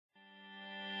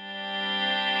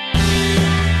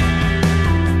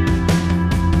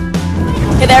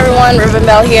everyone,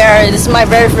 RibbonBell here. This is my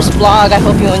very first vlog. I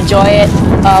hope you enjoy it.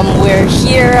 We're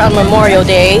here on Memorial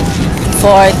Day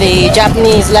for the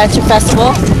Japanese Lantern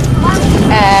Festival,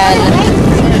 and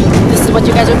this is what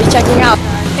you guys will be checking out.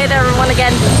 Hey there everyone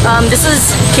again, this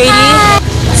is Katie.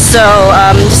 So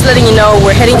just letting you know,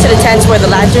 we're heading to the tents where the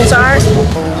lanterns are.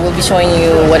 We'll be showing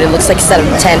you what it looks like instead of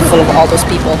a tent full of all those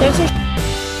people.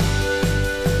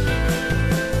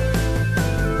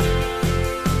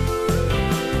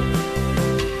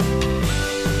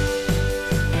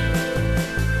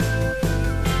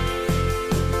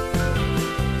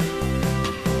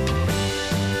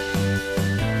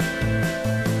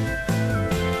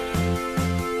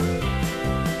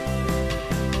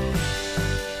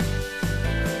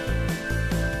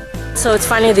 So it's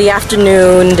finally the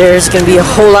afternoon. There's going to be a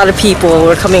whole lot of people.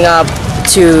 We're coming up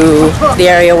to the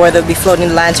area where they'll be floating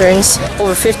the lanterns.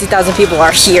 Over 50,000 people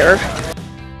are here.